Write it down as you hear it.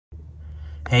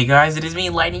Hey guys, it is me,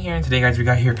 Lightning here, and today guys we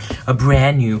got here a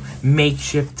brand new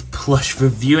makeshift plush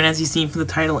review, and as you've seen from the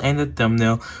title and the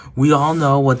thumbnail, we all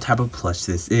know what type of plush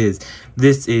this is.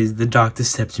 This is the Dark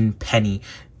Deception Penny,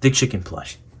 the chicken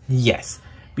plush. Yes.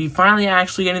 We finally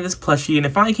actually getting this plushie, and it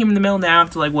finally came in the mail now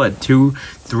after like, what,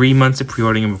 2-3 months of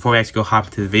pre-ordering. And before we actually go hop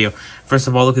into the video, first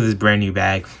of all, look at this brand new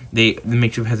bag. The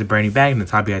makeshift has a brand new bag, and the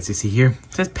top you guys can see here,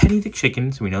 it says Penny the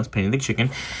Chicken, so we know it's Penny the Chicken.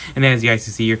 And as you guys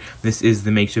can see here, this is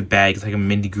the makeshift bag. It's like a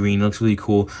minty green, it looks really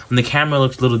cool. On the camera, it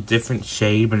looks a little different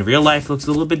shade, but in real life, it looks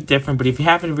a little bit different. But if you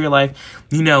have it in real life,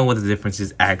 you know what the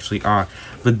differences actually are.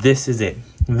 But this is it,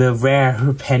 the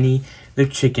rare Penny the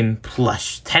Chicken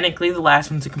plush. Technically the last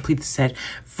one to complete the set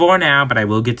for now, but I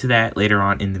will get to that later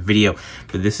on in the video.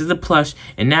 But this is the plush,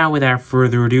 and now without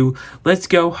further ado, let's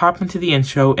go hop into the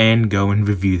intro and go and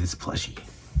review this plushie.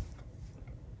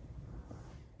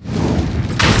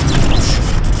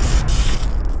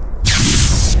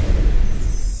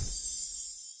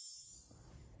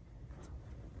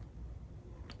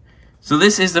 So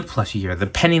this is the plushie here, the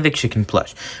Penny the Chicken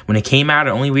plush. When it came out, it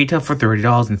only retailed for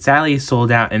 $30, and sadly it's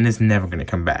sold out and is never going to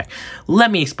come back.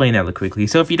 Let me explain that real quickly.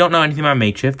 So if you don't know anything about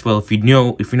makeshift, well, if you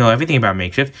know everything about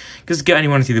makeshift, just get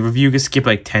anyone to see the review, just skip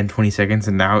like 10-20 seconds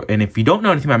and now. And if you don't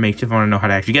know anything about makeshift, want to know how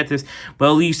to actually get this,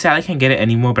 well, you sadly can't get it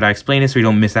anymore, but I explain it so you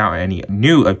don't miss out on any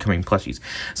new upcoming plushies.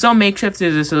 So makeshift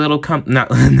is just a little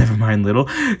never mind little,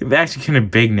 they're actually kind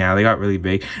of big now. They got really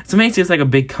big. So makeshift is like a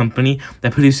big company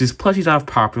that produces plushies off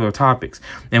popular topics.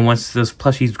 And once those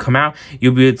plushies come out,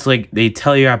 it's like they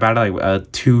tell you about it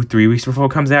like 2-3 weeks before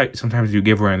it comes out. Sometimes you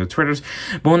give away on the Twitters,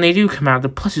 but when they do come out, the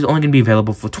plush is only going to be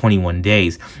available for 21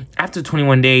 days. After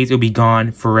 21 days, it'll be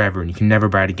gone forever, and you can never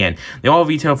buy it again. They all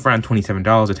retail for around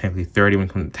 $27, or technically $30 when it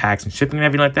comes to tax and shipping and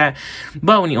everything like that.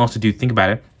 But when you also do think about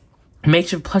it,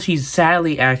 makeshift plushies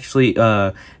sadly actually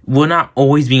will not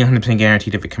always be 100%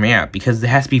 guaranteed of it coming out, because it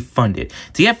has to be funded.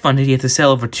 To get funded, you have to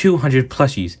sell over 200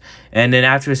 plushies, and then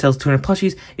after it sells 200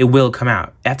 plushies, it will come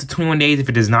out. After 21 days, if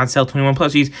it does not sell 21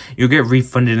 plushies, you'll get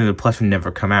refunded and the plush will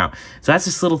never come out. So that's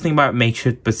this little thing about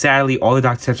makeshift, but sadly, all the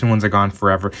Dark Deception ones are gone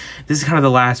forever. This is kind of the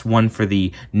last one for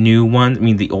the new ones. I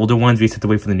mean, the older ones, we just have to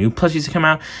wait for the new plushies to come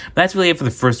out. But that's really it for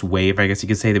the first wave. I guess you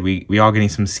could say that we are getting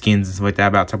some skins and stuff like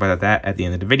that, but I'll talk about that at the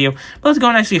end of the video. But let's go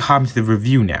and actually hop into the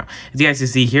review now. As you guys can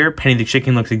see here, Penny the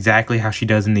Chicken looks exactly how she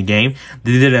does in the game.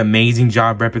 They did an amazing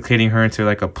job replicating her into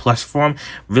like a plush form.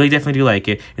 Really definitely do like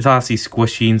it. It's obviously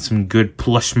squishy and some good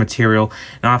plush material.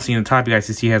 And obviously on the top, you guys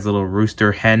can see it has a little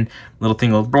rooster hen, little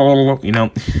thing of blah, blah, blah, you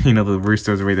know the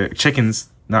roosters, the way the chickens,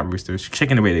 not roosters,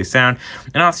 chicken the way they sound.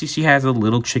 And obviously she has a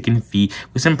little chicken feet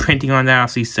with some printing on that.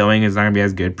 Obviously sewing is not gonna be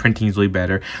as good. Printing is really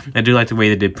better. I do like the way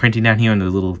they did printing down here on the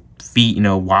little feet,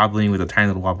 wobbling with the tiny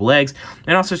little wobble legs.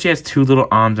 And also she has two little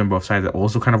arms on both sides that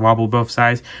also kind of wobble both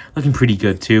sides. Looking pretty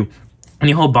good too. On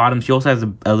the whole bottom, she also has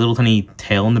a little tiny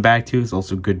tail in the back too. It's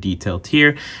also good detailed here.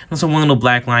 And also one little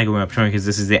black line going up showing, because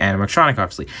this is the animatronic,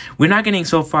 obviously. We're not getting,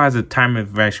 so far as the time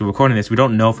of actually recording this, we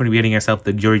don't know if we're going to be getting ourselves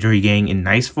the Jory Gang in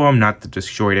nice form, not the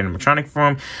destroyed animatronic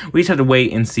form. We just have to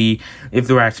wait and see if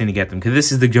we're actually going to get them, because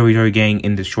this is the Jory Gang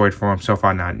in destroyed form, so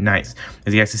far not nice.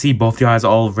 As you guys can see, both your eyes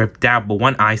are all ripped out, but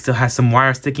one eye still has some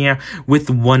wire sticking out with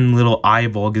one little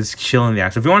eyeball just chilling there.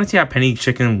 So if you want to see how Penny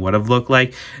Chicken would have looked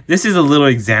like, this is a little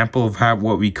example of how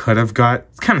what we could have got.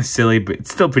 It's kind of silly, but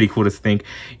it's still pretty cool to think.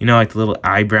 Like the little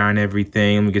eyebrow and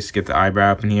everything. Let me just get the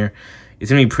eyebrow up in here.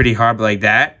 It's gonna be pretty hard, but like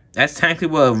that. That's technically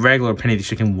what a regular Penny the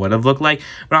Chicken would have looked like.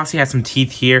 But also, has some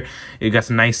teeth here. You got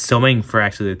some nice sewing for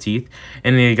actually the teeth.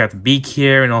 And then you got the beak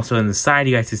here, and also on the side,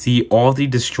 you guys can see all the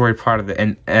destroyed part of the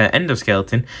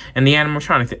endoskeleton and the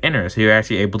animatronic, the inner. So you're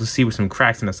actually able to see with some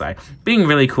cracks in the side. Being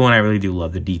really cool, and I really do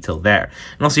love the detail there.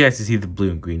 And also, you guys can see the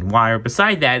blue and green wire.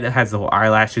 Beside that, it has the whole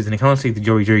eyelashes, and it can also see the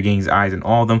Jory Gang's eyes and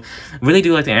all of them. I really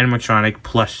do like the animatronic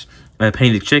plush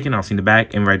Penny the Chicken. I'll see in the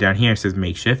back, and right down here it says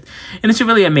makeshift, and it's a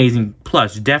really amazing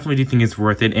plush. Definitely do think it's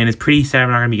worth it, and it's pretty sad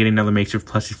we're not gonna be getting another makeshift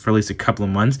plush for at least a couple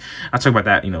of months. I'll talk about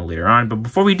that later on, but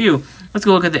before we do, let's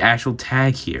go look at the actual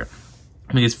tag here.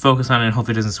 Let me just focus on it and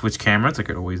hopefully it doesn't switch cameras like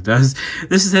it always does.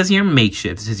 This says here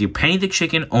makeshift. It says here Penny the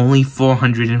Chicken, only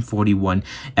 441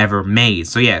 ever made.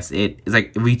 So yes, it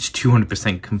reached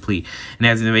 200% complete. And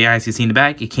as you guys can see in the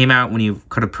back, it came out when you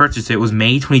could have purchased it. It was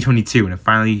May 2022, and it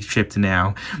finally shipped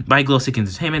now by Glowstick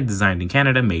Entertainment, designed in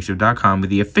Canada, makeshift.com,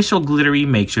 with the official glittery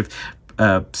makeshift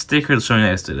sticker showing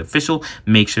that it's the official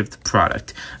makeshift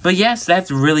product. But yes, that's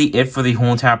really it for the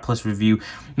whole entire plush review.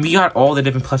 We got all the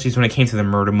different plushies when it came to the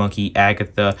Murder Monkey,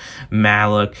 Agatha,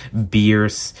 Malak,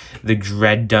 Bierce, the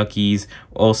Dread Duckies,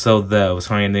 also the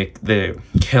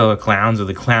Killer Clowns or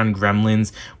the Clown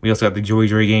Gremlins. We also got the Jory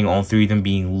Gang, all three of them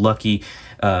being Lucky,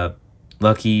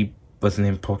 what's the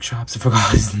name? Pork chops. I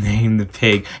forgot his name. The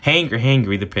pig.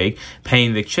 Hangry the pig.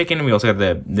 Penny the chicken. We also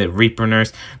got the Reaper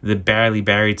nurse, the barely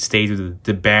buried stage with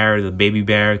the bear, the baby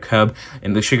bear cub,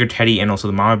 and the sugar teddy, and also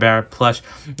the mama bear plush.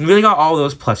 We really got all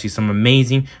those plushies. Some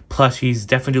amazing plushies.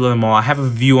 Definitely do love them all. I have a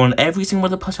review on every single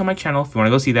one of the plush on my channel. If you want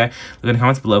to go see that, look in the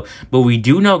comments below. But we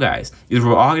do know, guys, is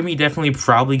we're all gonna be definitely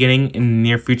probably getting in the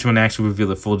near future when I actually reveal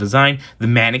the full design. The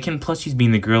mannequin plushies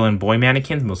being the girl and boy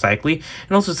mannequins, most likely,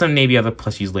 and also some maybe other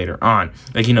plushies later on,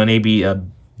 like, you know, maybe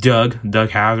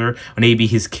Doug Hauser, or maybe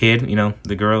his kid, you know,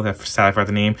 the girl, that I forgot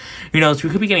the name, you know, so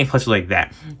we could be getting plushies like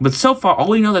that. But so far, all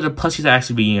we know that the plushies are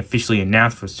actually being officially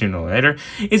announced for sooner or later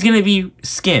is going to be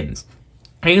skins.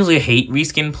 I usually hate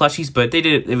reskin plushies, but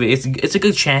it's a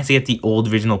good chance to get the old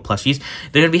original plushies.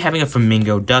 They're going to be having a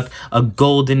flamingo duck, a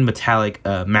golden metallic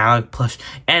Malik plush,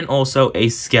 and also a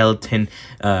skeleton,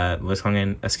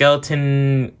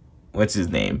 what's his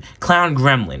name? Clown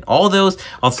Gremlin. All those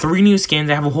are 3 new skins.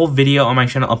 I have a whole video on my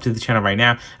channel, up to the channel right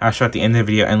now. I'll show at the end of the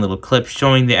video and a little clip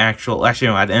showing the actual, actually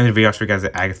no, at the end of the video I'll show you guys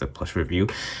the Agatha plush review.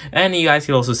 And you guys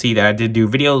can also see that I did do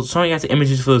videos showing you guys the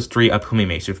images for those 3 upcoming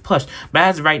makeshift plush. But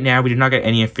as of right now, we did not get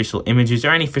any official images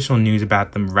or any official news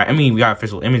about them. Right? I mean, we got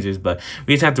official images, but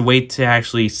we just have to wait to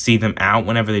actually see them out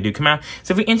whenever they do come out.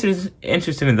 So if you're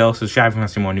interested in those, subscribe if you want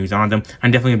to see more news on them.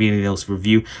 I'm definitely going to be in those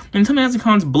review. And tell me in the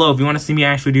comments below if you want to see me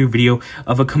actually do a video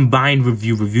of a combined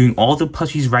review reviewing all the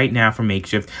plushies right now for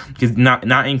makeshift, because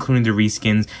not including the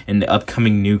reskins and the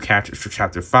upcoming new characters for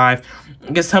chapter 5.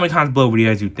 I guess tell me in the comments below what do you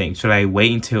guys do think. Should I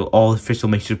wait until all official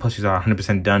makeshift plushies are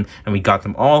 100% done and we got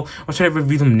them all, or should I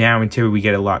review them now until we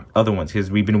get a lot other ones, because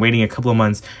we've been waiting a couple of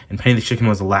months and Penny the Chicken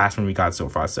was the last one we got so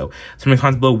far. So tell me in the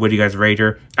comments below what do you guys rate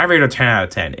her. I rate her 10 out of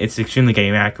 10. It's extremely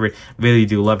game accurate. Really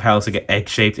do love how it's like egg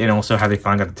shaped, and also how they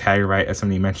finally got the tag right, as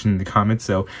somebody mentioned in the comments.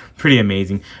 So pretty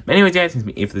amazing. But anyways, guys, that's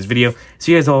it for this video.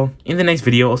 See you guys all in the next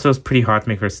video. Also, it's pretty hard to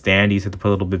make her stand. You just have to put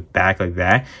a little bit back like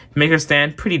that to make her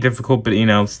stand. Pretty difficult, but you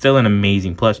know, still an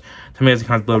amazing plush. Tell me guys in the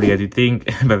comments below what you guys do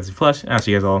think about this plush, and I'll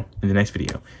see you guys all in the next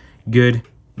video.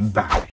 Goodbye.